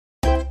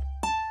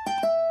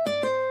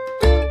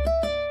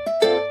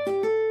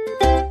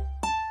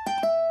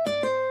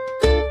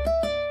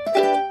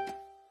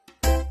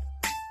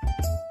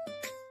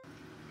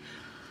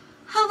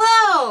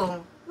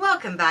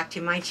back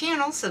to my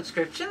channel,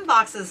 Subscription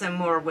Boxes and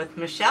More with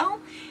Michelle.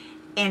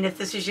 And if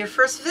this is your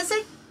first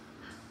visit,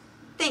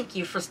 thank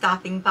you for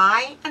stopping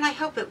by, and I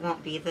hope it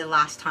won't be the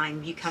last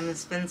time you come and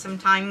spend some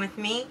time with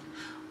me.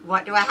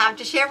 What do I have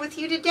to share with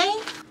you today?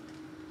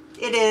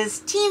 It is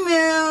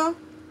Temu.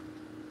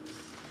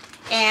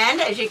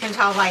 And as you can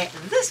tell by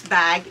this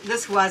bag,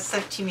 this was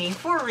sent to me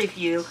for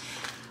review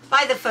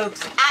by the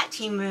folks at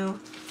Temu.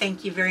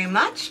 Thank you very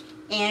much.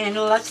 And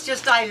let's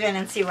just dive in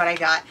and see what I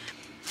got.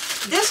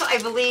 This, I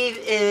believe,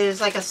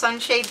 is like a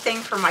sunshade thing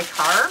for my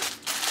car.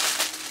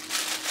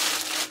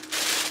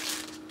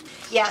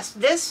 Yes,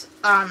 this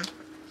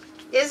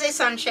is a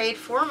sunshade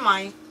for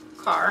my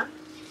car.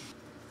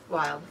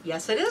 Well,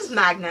 yes, it is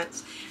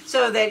magnets,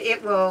 so that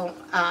it will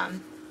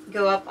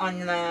go up on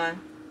the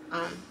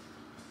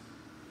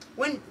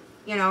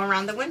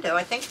around the window.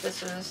 I think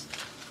this is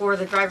for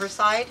the driver's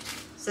side,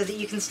 so that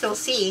you can still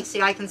see.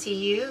 See, I can see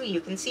you,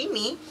 you can see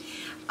me.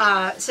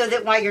 So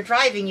that while you're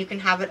driving, you can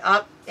have it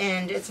up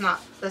and it's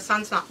not, the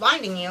sun's not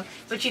blinding you,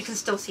 but you can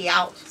still see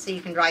out, so you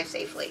can drive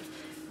safely.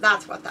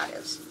 That's what that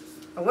is.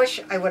 I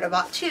wish I would have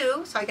bought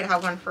two, so I could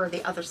have one for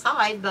the other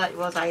side, but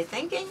was I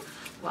thinking?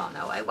 Well,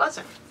 no, I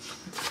wasn't.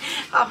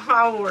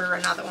 I'll order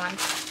another one.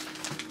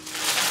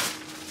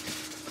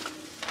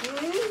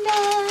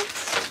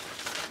 Next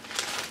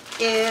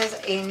is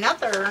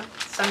another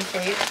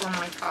sunshade for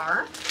my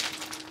car.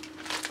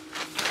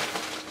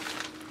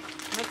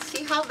 Let's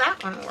see how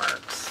that one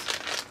works.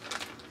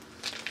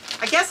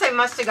 I guess I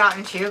must have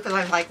gotten two, because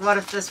I was like, what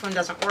if this one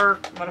doesn't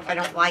work? What if I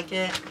don't like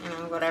it? You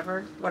know,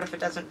 whatever. What if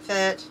it doesn't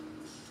fit?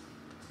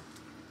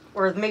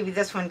 Or maybe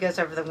this one goes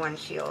over the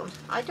windshield.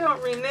 I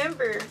don't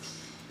remember.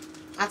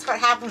 That's what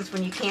happens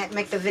when you can't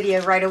make the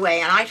video right away.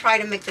 And I try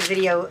to make the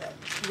video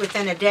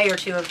within a day or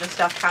two of the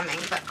stuff coming,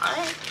 but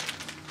I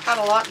had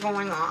a lot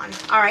going on.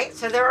 Alright,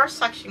 so there are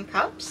suction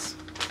cups.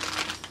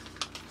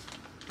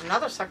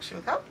 Another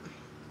suction cup.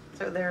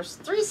 So there's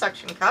 3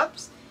 suction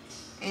cups.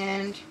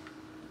 And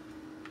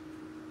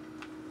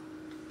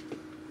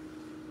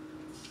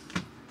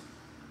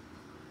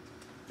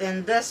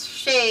then this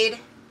shade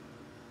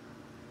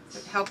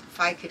would help if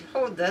I could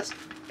hold this.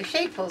 The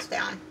shade pulls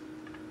down.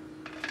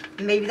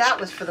 Maybe that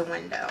was for the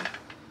window.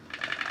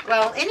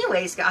 Well,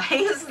 anyways,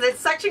 guys, the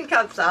suction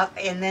cup's up,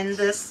 and then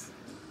this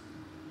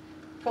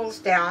pulls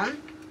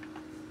down.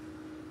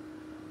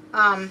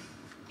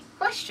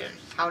 Question,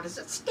 how does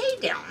it stay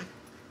down?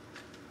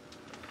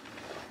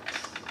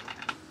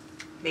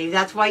 Maybe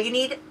that's why you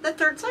need the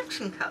 3rd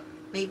suction cup.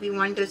 Maybe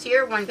one goes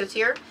here,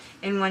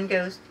 and one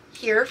goes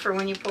here for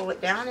when you pull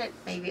it down.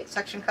 Maybe it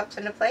suction cups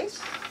into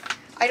place.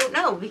 I don't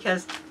know,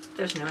 because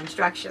there's no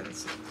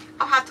instructions.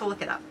 I'll have to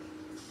look it up.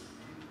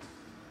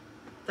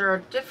 There are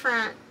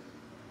different...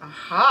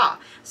 Aha!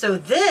 So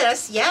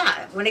this,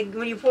 yeah, when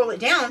you pull it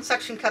down,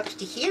 suction cups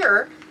to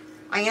here,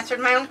 I answered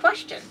my own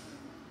question.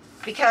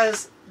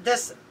 Because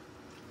this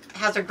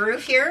has a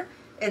groove here,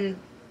 and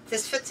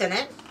this fits in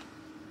it.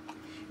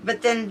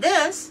 But then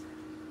this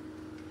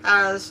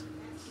has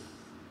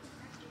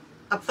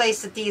a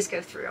place that these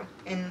go through.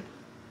 And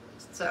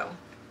so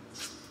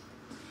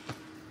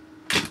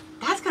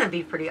that's going to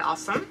be pretty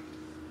awesome.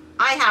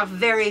 I have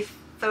very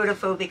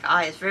photophobic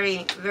eyes,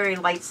 very, very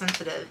light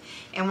sensitive.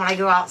 And when I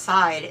go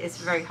outside, it's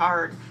very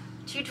hard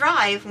to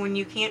drive when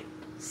you can't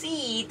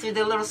see through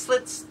the little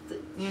slits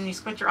and you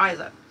squint your eyes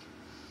up.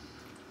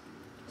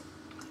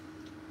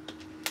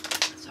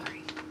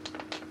 Sorry.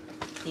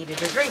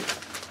 Needed a drink.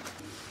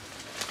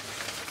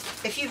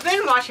 If you've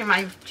been watching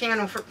my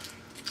channel for...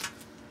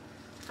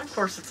 Of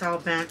course it's all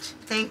bent.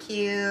 Thank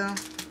you.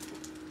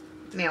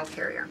 Mail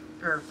carrier.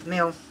 Or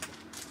mail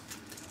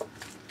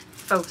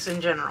folks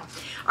in general.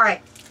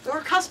 Alright.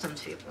 Or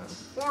customs people.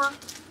 Or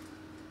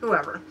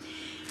whoever.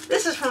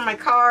 This is from my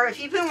car. If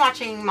you've been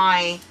watching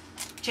my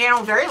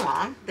channel very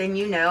long, then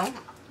you know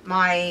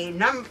my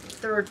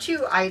number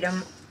 2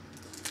 item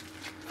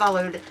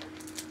followed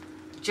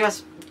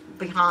just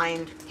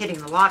behind hitting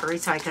the lottery,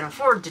 so I can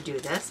afford to do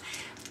this.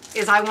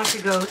 Is I want to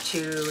go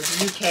to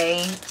the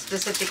UK,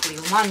 specifically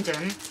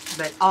London,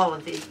 but all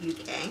of the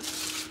UK.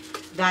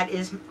 That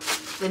is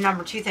the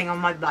number 2 thing on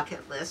my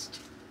bucket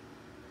list.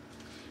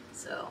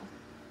 So,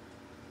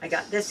 I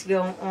got this to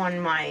go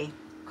on my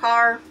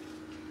car.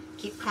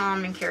 Keep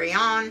calm and carry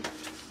on.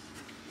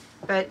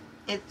 But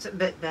it's a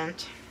bit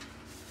bent.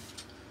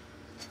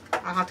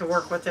 I'll have to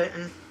work with it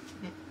and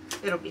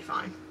it'll be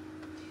fine.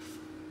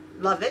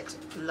 Love it.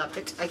 Love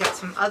it. I got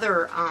some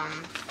other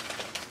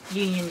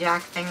Union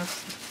Jack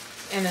things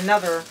in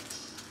another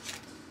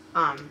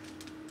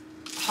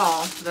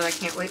haul that I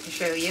can't wait to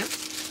show you.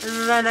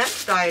 The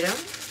next item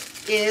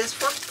is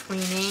for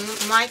cleaning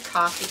my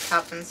coffee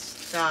cup and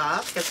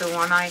stuff, because the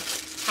one I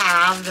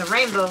have, the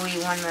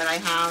rainbowy one that I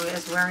have,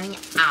 is wearing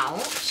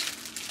out.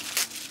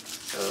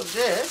 So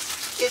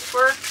this is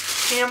for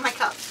cleaning my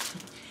cups.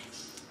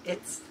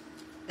 It's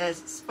a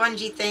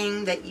spongy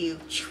thing that you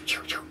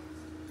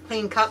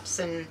clean cups,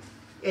 and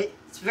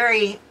it's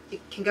very, it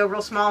can go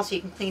real small, so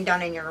you can clean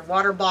down in your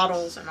water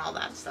bottles and all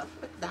that stuff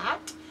with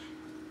that.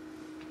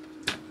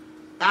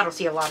 That'll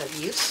see a lot of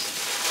use.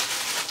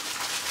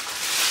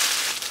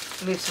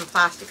 Move some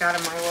plastic out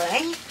of my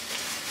way.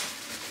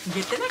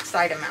 Get the next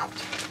item out.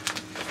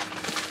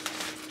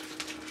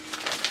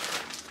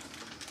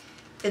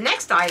 The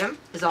next item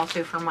is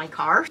also from my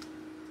car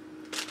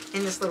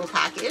in this little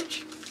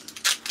package.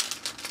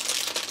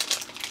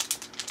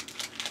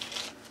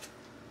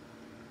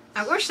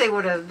 I wish they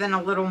would have been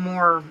a little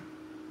more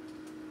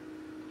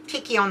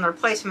picky on their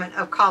placement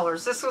of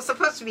colors. This was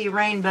supposed to be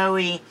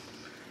rainbowy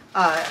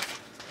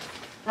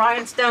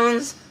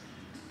rhinestones,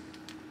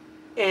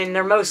 and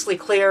they're mostly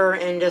clear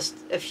and just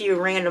a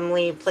few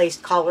randomly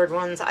placed colored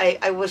ones.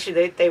 I wish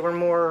that they were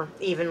more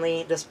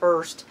evenly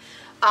dispersed.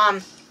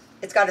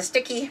 It's got a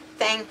sticky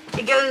thing.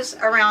 It goes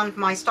around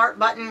my start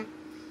button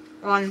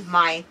on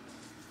my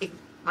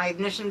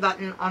ignition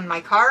button on my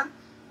car.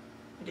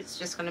 It's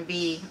just going to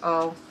be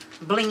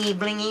blingy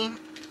blingy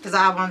because I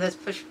have one of those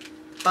push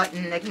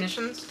button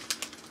ignitions.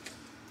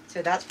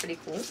 So that's pretty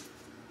cool.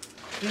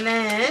 And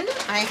then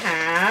I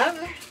have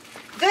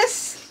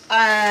this.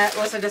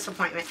 Was a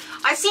disappointment.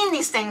 I've seen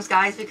these things,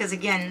 guys, because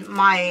again,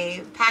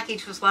 my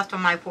package was left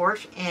on my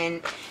porch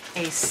in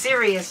a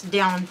serious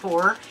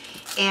downpour,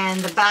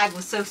 and the bag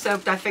was so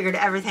soaked I figured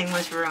everything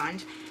was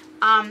ruined.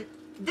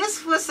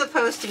 This was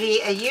supposed to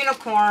be a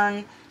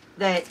unicorn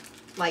that,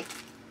 like,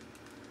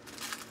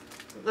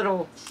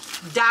 little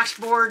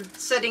dashboard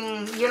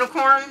sitting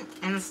unicorn,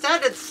 and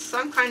instead it's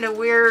some kind of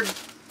weird,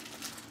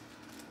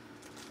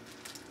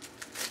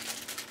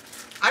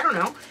 I don't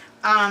know.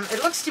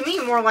 It looks to me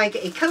more like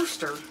a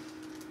coaster.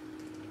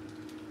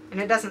 And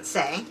it doesn't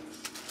say.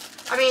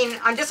 I mean,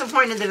 I'm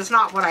disappointed that it's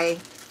not what I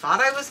thought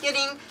I was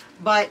getting,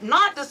 but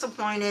not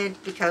disappointed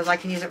because I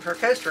can use it for a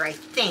coaster, I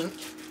think.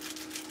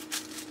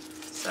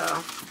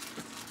 So,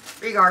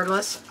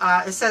 regardless,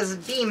 it says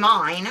be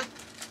mine.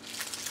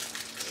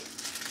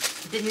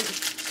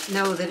 Didn't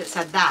know that it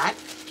said that.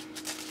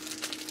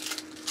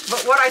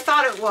 But what I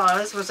thought it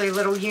was a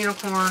little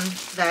unicorn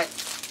that,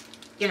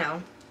 you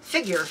know,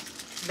 figure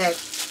that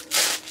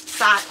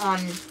sat on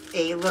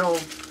a little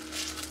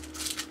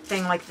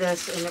thing like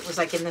this, and it was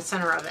like in the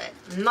center of it.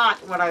 Not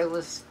what I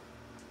was,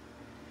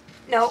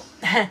 no,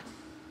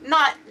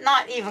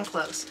 not even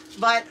close.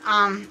 But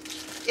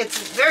it's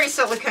very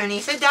silicone-y,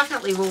 so it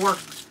definitely will work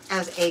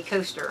as a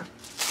coaster.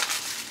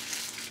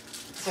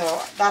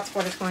 So that's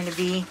what it's going to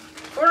be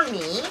for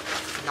me.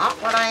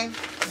 Not what I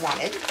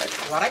wanted, but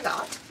what I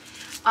got.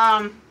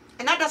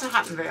 And that doesn't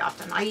happen very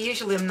often. I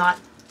usually am not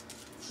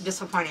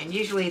disappointed.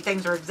 Usually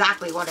things are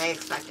exactly what I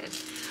expected.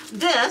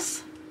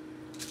 This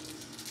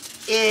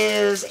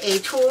is a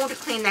tool to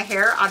clean the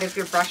hair out of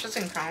your brushes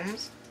and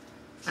combs.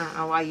 I don't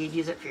know why you'd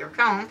use it for your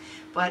comb,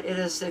 but it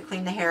is to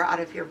clean the hair out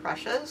of your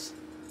brushes.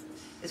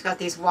 It's got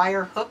these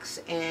wire hooks,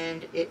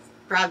 and it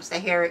grabs the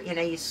hair, you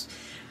know,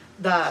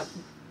 the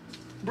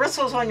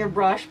bristles on your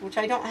brush, which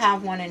I don't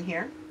have one in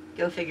here,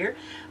 go figure.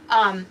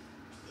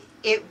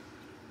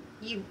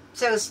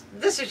 So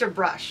this is your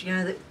brush, you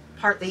know, the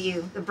part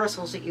that the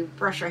bristles that you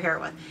brush your hair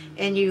with,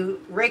 and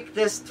you rake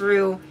this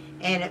through,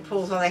 and it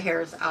pulls all the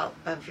hairs out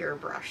of your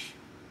brush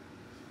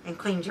and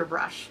cleans your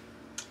brush.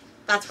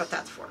 That's what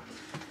that's for.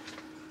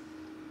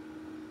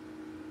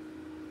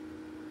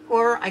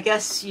 Or I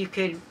guess you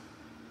could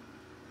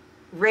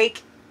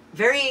rake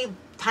very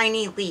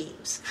tiny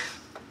leaves.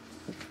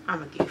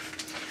 I'm a goof.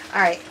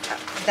 Alright,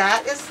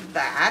 that is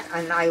that,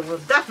 and I will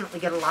definitely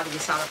get a lot of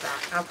use out of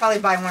that. I'll probably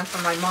buy one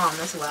for my mom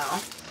as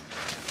well.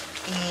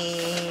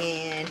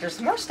 And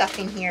there's more stuff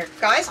in here.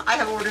 Guys, I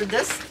have ordered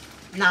this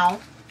now.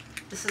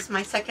 This is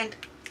my second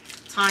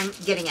time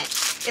getting it.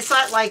 It's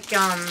not like,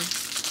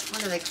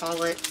 what do they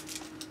call it?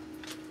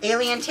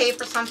 Alien tape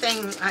or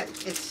something.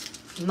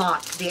 It's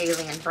not the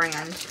Alien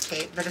brand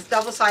tape, but it's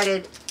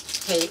double-sided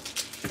tape.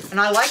 And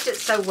I liked it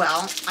so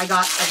well, I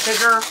got a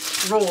bigger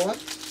roll.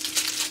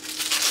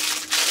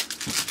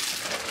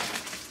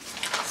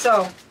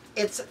 So,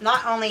 it's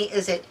not only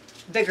is it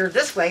bigger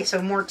this way,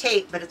 so more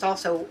tape, but it's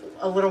also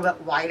a little bit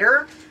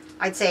wider.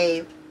 I'd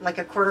say like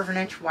a 1/4 of an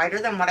inch wider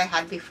than what I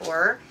had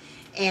before.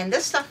 And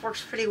this stuff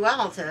works pretty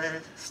well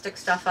to stick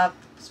stuff up,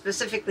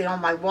 specifically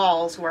on my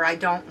walls where I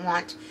don't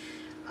want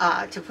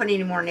to put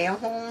any more nail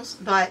holes.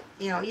 But,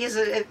 you know,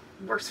 it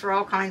works for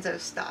all kinds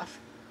of stuff.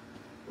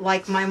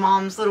 Like my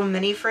mom's little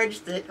mini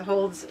fridge that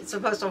holds, it's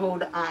supposed to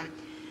hold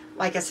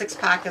like a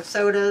 6-pack of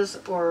sodas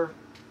or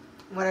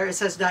whatever, it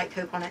says Diet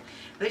Coke on it,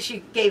 but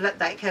she gave up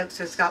Diet Coke,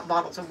 so it's got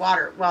bottles of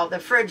water. Well, the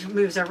fridge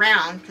moves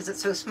around because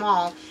it's so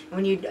small, and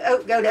when you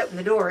go to open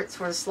the door, it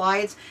sort of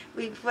slides.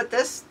 We put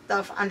this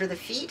stuff under the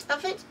feet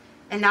of it,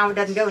 and now it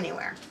doesn't go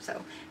anywhere.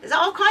 So there's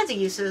all kinds of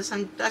uses,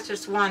 and that's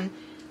just one.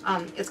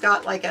 It's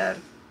got like a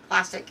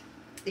plastic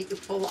that you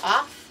pull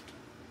off,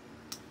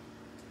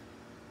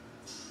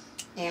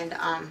 and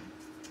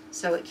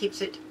so it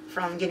keeps it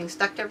from getting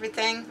stuck to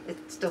everything.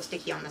 It's still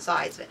sticky on the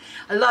sides, but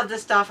I love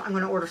this stuff. I'm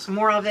going to order some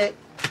more of it.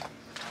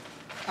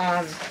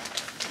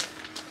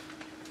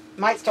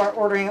 Might start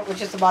ordering it with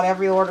just about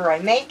every order I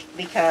make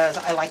because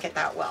I like it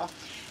that well.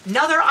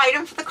 Another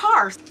item for the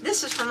car.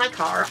 This is for my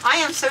car. I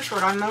am so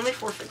short. I'm only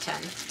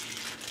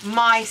 4'10".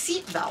 My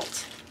seat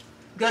belt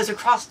goes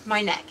across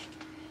my neck,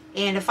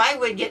 And if I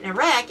would get in a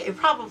wreck, it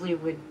probably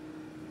would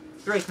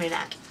break my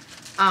neck.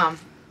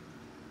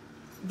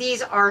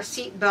 These are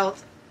seat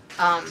belt,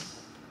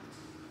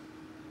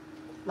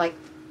 like,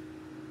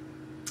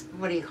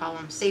 what do you call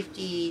them?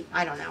 Safety,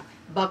 I don't know,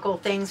 buckle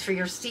things for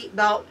your seat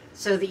belt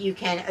so that you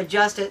can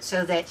adjust it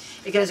so that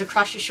it goes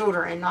across your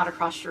shoulder and not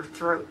across your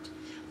throat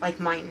like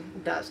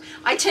mine does.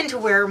 I tend to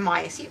wear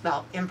my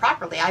seatbelt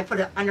improperly. I put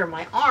it under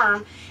my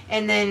arm,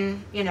 and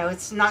then, you know,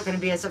 it's not going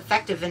to be as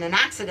effective in an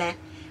accident.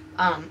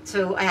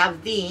 So I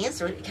have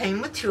these, or it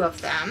came with 2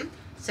 of them,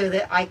 so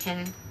that I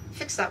can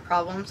fix that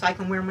problem, so I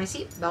can wear my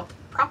seatbelt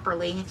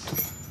properly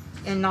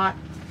and not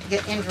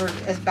get injured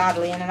as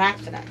badly in an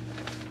accident.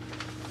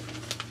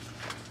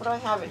 What do I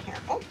have in here?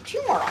 Oh,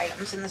 2 more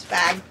items in this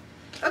bag.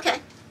 Okay.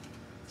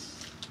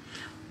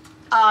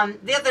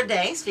 The other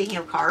day, speaking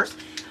of cars,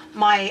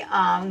 my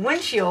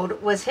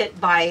windshield was hit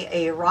by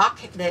a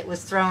rock that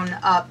was thrown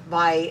up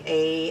by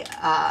a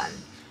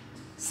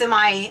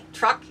semi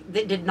truck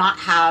that did not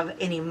have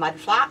any mud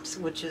flaps,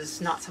 which is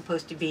not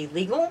supposed to be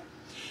legal.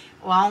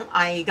 Well,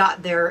 I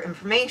got their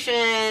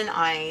information,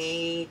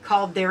 I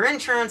called their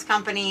insurance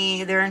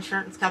company. Their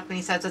insurance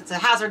company says it's a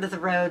hazard of the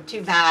road,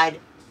 too bad,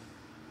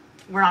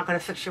 we're not going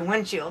to fix your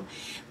windshield.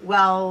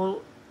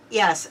 Well,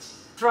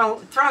 yes,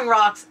 throwing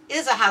rocks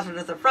is a hazard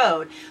of the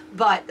road,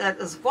 but that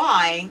is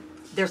why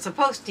they're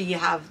supposed to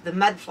have the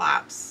mud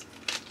flaps.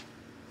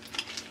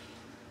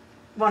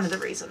 One of the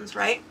reasons,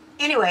 right?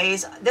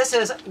 Anyways, this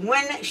is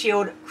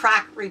windshield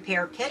crack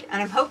repair kit,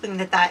 and I'm hoping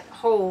that that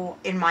hole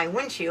in my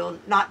windshield,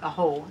 not a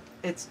hole,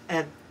 it's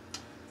a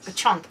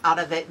chunk out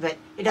of it, but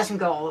it doesn't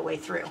go all the way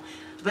through.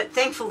 But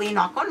thankfully,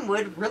 knock on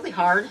wood, really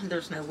hard,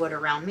 there's no wood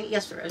around me.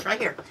 Yes, there is, right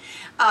here.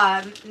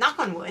 Knock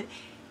on wood.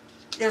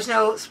 There's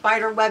no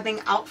spider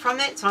webbing out from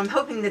it, so I'm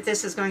hoping that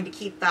this is going to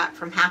keep that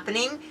from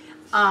happening.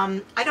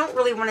 I don't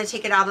really want to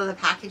take it out of the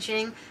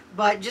packaging,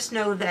 but just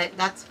know that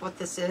that's what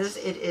this is.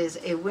 It is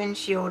a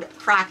windshield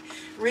crack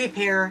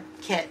repair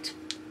kit,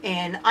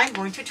 and I'm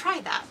going to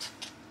try that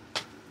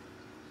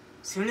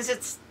as soon as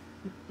it's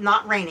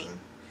not raining.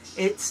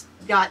 It's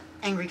got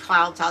angry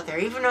clouds out there.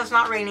 Even though it's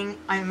not raining,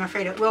 I'm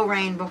afraid it will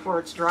rain before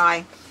it's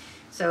dry,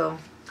 so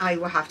I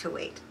will have to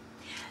wait.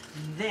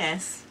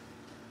 This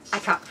I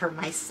got for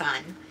my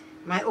son,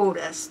 my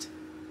oldest,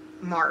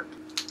 Mark.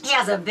 He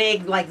has a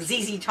big, like,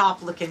 ZZ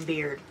Top looking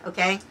beard,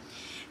 okay?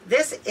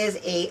 This is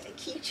a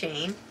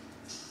keychain,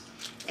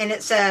 and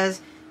it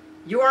says,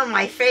 "You're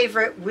my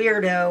favorite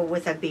weirdo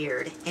with a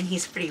beard." And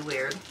he's pretty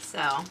weird,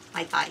 so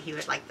I thought he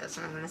would like this,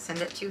 and I'm going to send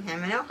it to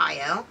him in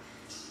Ohio,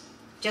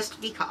 just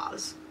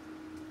because.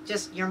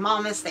 Just, your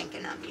mom is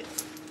thinking of you.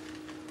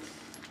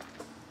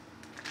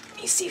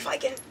 Let me see if I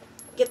can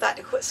get that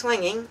to quit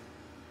swinging.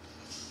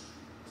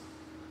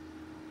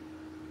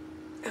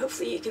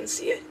 Hopefully you can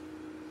see it.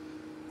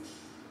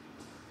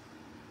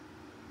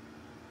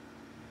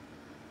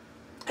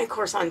 Of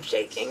course, I'm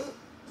shaking.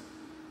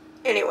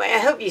 Anyway, I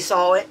hope you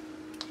saw it.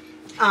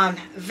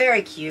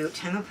 Very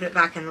cute. I'm going to put it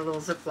back in the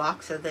little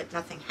Ziploc so that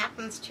nothing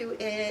happens to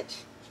it.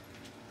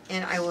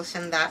 And I will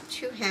send that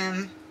to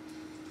him.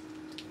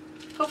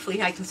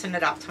 Hopefully, I can send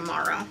it out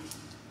tomorrow.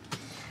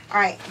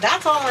 Alright,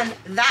 that's all in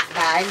that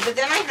bag. But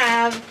then I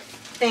have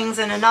things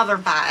in another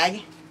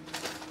bag.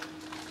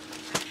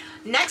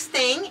 Next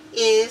thing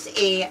is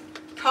a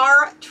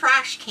car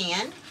trash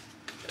can.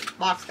 The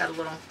box got a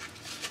little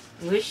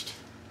whooshed.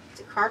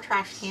 Car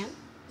trash can.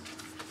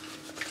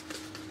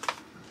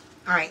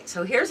 Alright,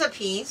 so here's a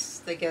piece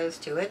that goes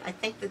to it. I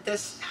think that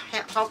this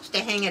helps to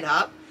hang it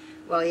up.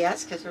 Well,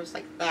 yes, because there's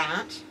like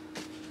that.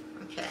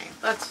 Okay,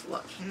 let's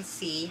look and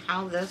see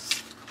how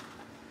this...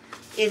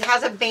 It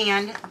has a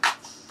band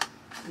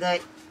that...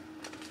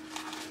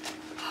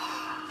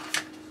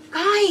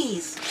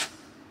 Guys!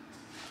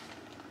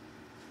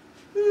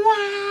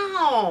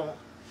 Wow!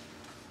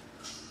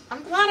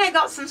 I'm glad I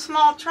got some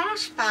small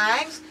trash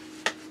bags.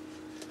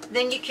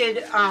 Then you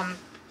could,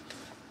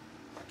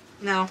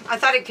 no, I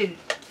thought it could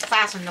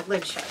fasten the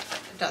lid shut.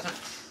 It doesn't.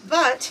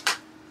 But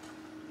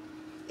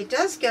it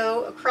does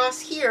go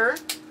across here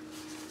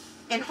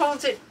and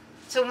holds it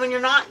so when you're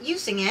not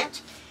using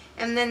it.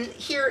 And then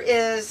here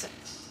is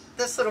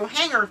this little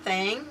hanger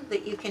thing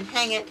that you can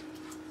hang it.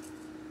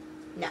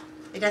 No,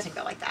 it doesn't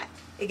go like that.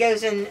 It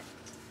goes in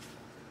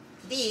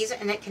these,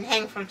 and it can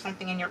hang from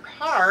something in your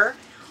car.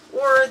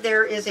 Or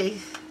there is a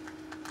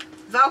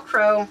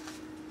Velcro.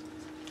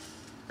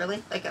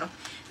 Really? Let go.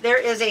 There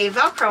is a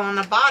Velcro on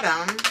the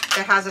bottom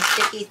that has a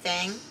sticky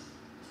thing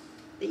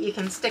that you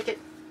can stick it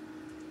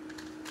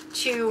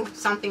to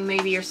something,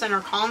 maybe your center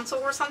console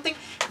or something.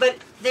 But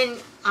then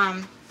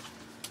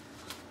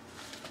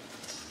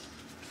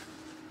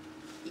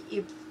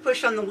you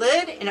push on the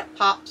lid and it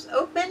pops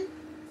open.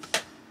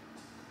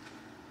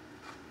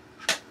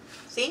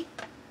 See?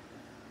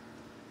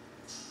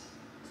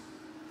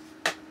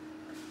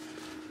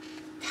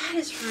 That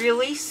is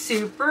really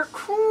super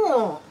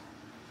cool.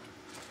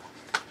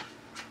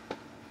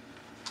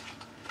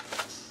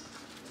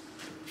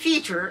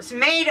 Features: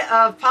 made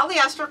of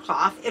polyester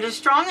cloth, it is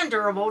strong and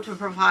durable to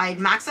provide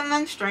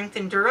maximum strength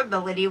and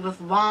durability with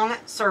long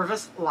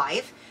service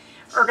life.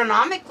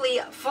 Ergonomically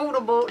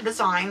foldable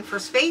design for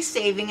space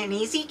saving and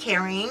easy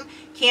carrying,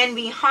 can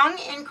be hung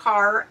in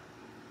car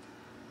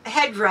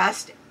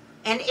headrest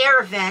and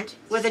air vent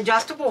with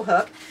adjustable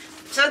hook.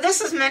 So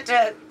this is meant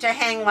to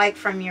hang like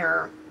from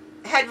your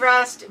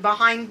headrest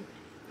behind,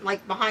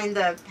 like behind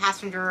the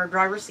passenger or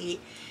driver's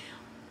seat,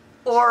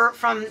 or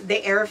from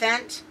the air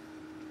vent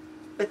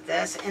with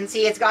this. And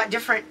see, it's got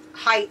different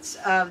heights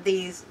of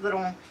these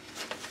little,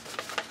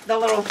 the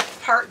little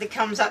part that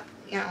comes up,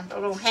 you know, the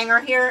little hanger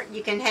here.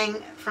 You can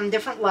hang from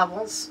different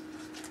levels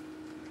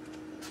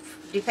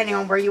depending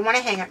on where you want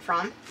to hang it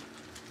from.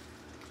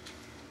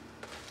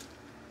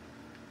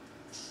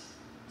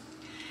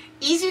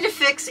 Easy to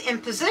fix in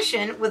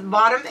position with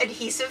bottom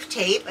adhesive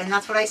tape, and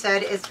that's what I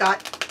said. It's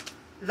got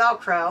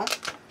Velcro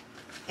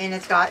and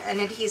it's got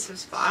an adhesive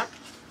spot.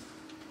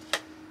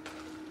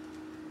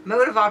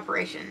 Mode of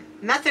operation.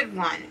 Method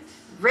 1.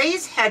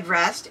 Raise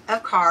headrest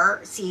of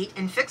car seat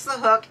and fix the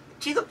hook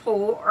to the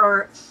pull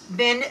or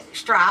bend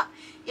strap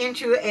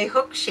into a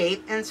hook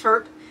shape.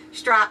 Insert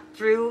strap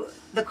through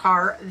the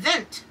car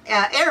vent,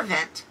 air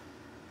vent.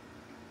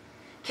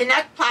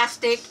 Connect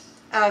plastic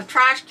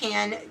trash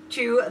can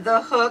to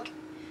the hook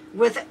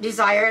with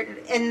desired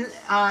in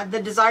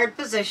the desired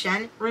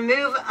position.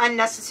 Remove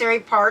unnecessary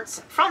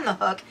parts from the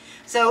hook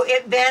so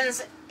it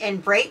bends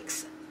and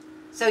breaks,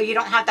 so you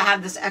don't have to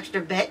have this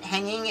extra bit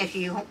hanging. If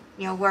you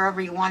know,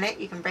 wherever you want it,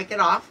 you can break it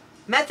off.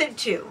 Method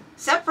 2.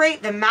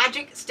 Separate the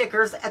magic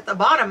stickers at the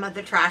bottom of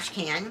the trash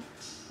can.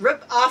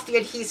 Rip off the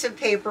adhesive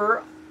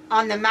paper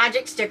on the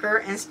magic sticker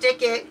and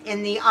stick it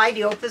in the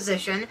ideal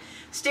position.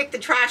 Stick the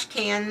trash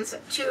cans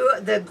to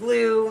the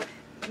glue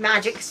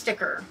magic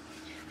sticker.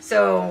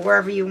 So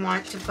wherever you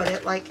want to put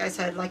it, like I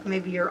said, like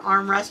maybe your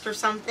armrest or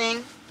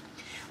something.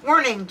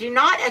 Warning, do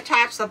not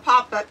attach the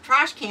pop-up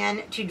trash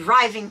can to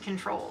driving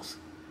controls.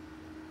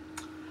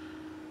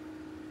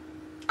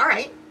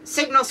 Alright,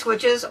 signal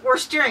switches or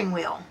steering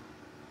wheel.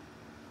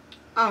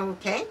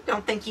 Okay,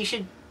 don't think you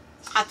should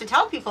have to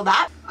tell people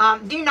that.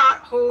 Do not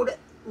hold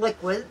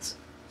liquids,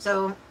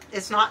 so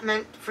it's not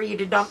meant for you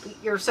to dump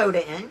your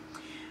soda in.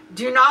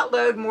 Do not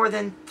load more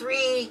than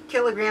 3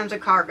 kilograms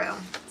of cargo,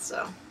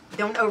 so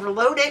don't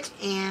overload it.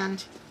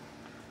 And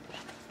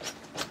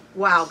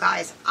wow,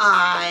 guys,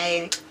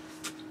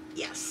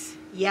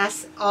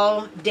 yes,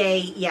 all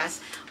day,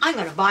 yes. I'm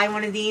going to buy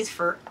one of these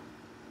for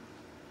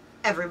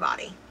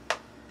everybody.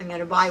 I'm going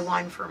to buy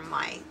one for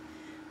my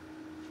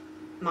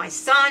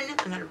son.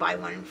 I'm going to buy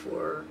one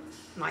for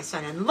my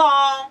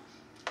son-in-law.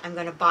 I'm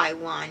going to buy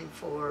one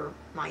for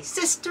my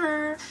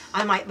sister.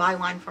 I might buy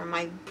one for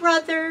my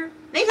brother.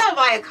 Maybe I'll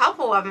buy a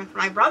couple of them for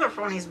my brother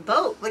for on his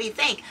boat. What do you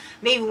think?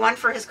 Maybe one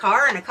for his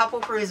car and a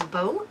couple for his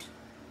boat?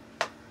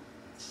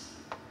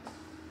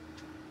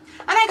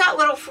 And I got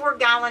little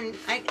 4-gallon,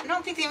 I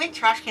don't think they make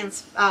trash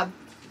cans,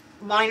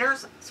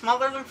 liners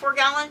smaller than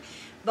 4-gallon,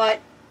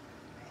 but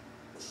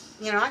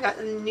you know, I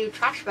got new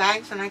trash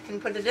bags and I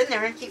can put it in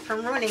there and keep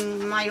from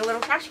ruining my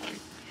little trash can.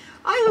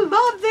 I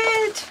love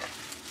it!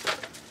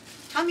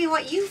 Tell me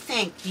what you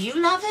think. Do you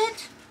love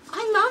it?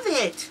 I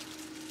love it.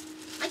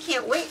 I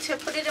can't wait to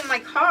put it in my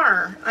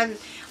car.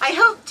 I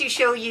hope to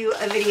show you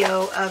a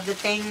video of the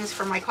things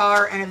for my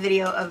car and a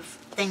video of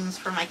things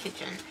for my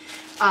kitchen.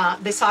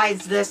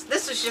 Besides this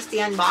is just the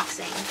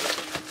unboxing.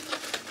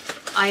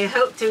 I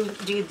hope to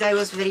do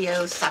those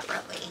videos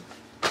separately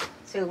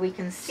so we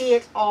can see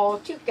it all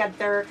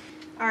together.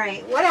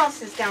 Alright, what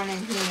else is down in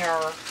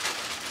here?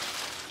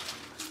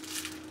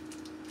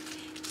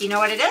 Do you know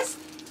what it is?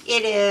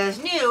 It is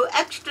new,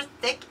 extra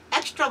thick,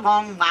 extra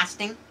long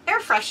lasting air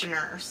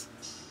fresheners.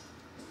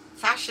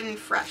 Fashion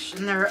fresh.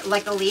 And they're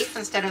like a leaf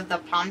instead of the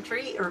palm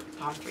tree,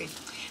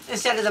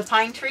 instead of the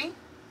pine tree.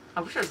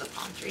 I wish it was a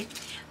palm tree.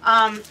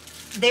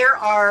 There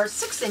are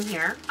 6 in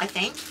here, I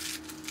think.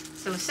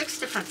 So 6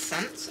 different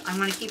scents. I'm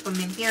going to keep them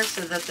in here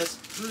so that the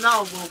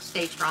smell will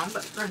stay strong,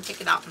 but we're going to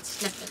take it out and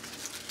sniff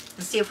it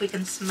and see if we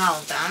can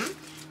smell them.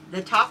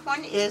 The top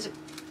one is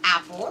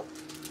apple.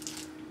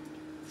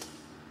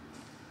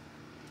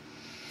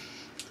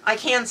 I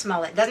can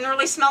smell it. Doesn't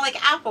really smell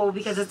like apple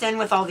because it's in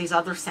with all these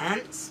other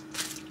scents.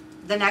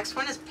 The next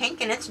one is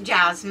pink and it's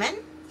jasmine.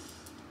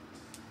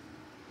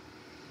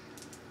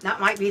 That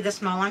might be the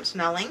smell I'm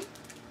smelling.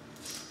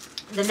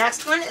 The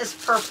next one is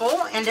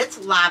purple and it's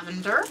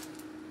lavender.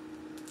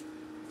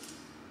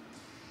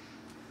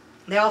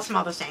 They all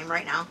smell the same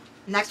right now.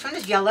 Next one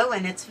is yellow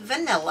and it's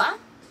vanilla.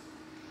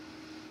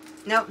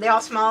 Nope, they all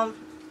smell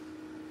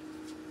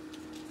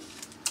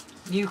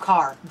new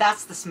car.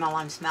 That's the smell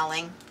I'm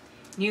smelling.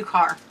 New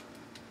car.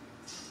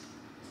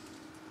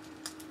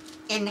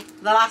 And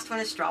the last one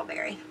is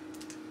strawberry.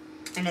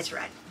 And it's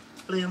red.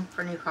 Blue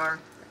for new car.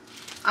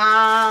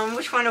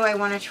 Which one do I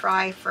want to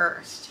try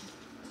first?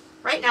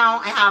 Right now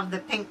I have the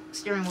pink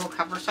steering wheel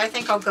cover, so I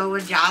think I'll go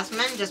with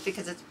jasmine just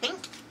because it's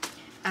pink.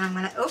 And I'm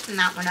going to open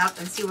that one up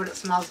and see what it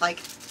smells like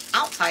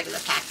outside of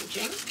the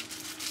packaging.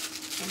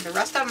 And the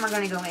rest of them are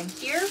going to go in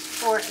here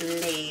for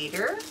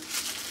later.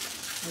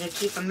 I'm going to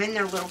keep them in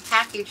their little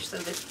package so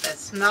that the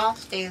smell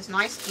stays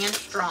nice and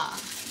strong.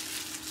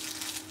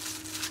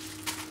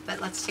 but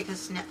let's take a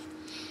sniff.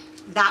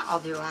 That I'll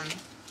do on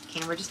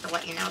camera just to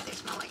let you know what they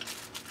smell like.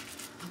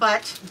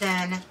 But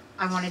then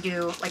I want to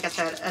do, like I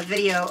said, a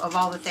video of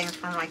all the things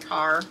from my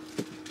car,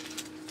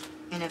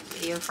 and a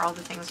video for all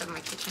the things in my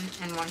kitchen,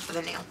 and one for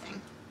the nail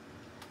thing.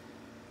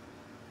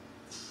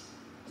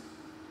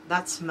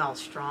 That smells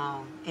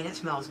strong, and it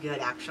smells good,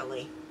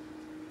 actually.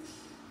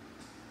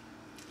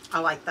 I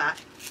like that.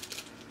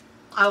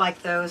 I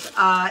like those.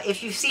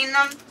 If you've seen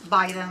them,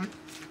 buy them.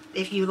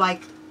 If you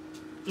like,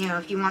 you know,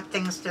 if you want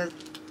things to,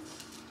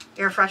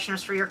 air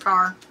fresheners for your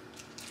car,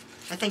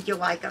 I think you'll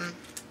like them.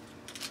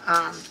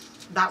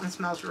 That one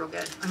smells real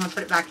good. I'm going to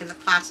put it back in the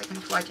plastic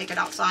until I take it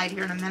outside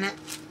here in a minute,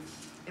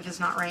 if it's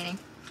not raining.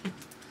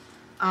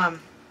 Now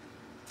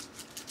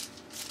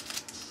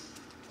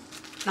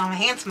my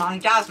hand smells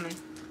like jasmine.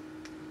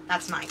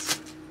 That's nice.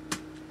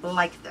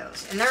 Like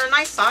those. And they're a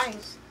nice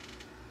size.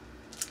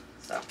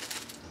 So,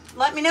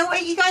 let me know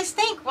what you guys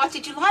think. What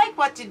did you like?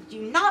 What did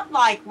you not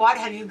like? What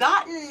have you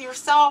gotten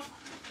yourself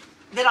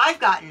that I've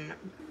gotten?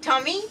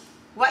 Tell me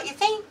what you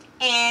think.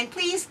 And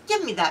please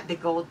give me that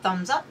big old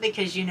thumbs up,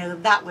 because you know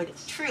that would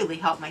truly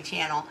help my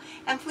channel.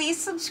 And please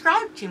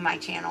subscribe to my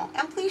channel.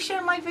 And please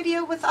share my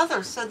video with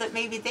others so that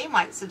maybe they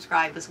might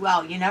subscribe as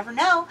well. You never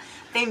know.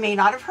 They may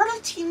not have heard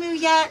of Temu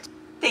yet.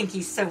 Thank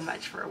you so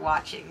much for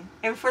watching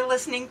and for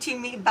listening to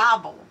me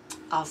babble.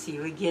 I'll see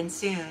you again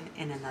soon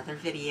in another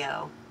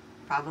video.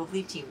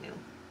 Probably Temu.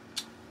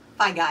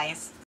 Bye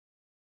guys.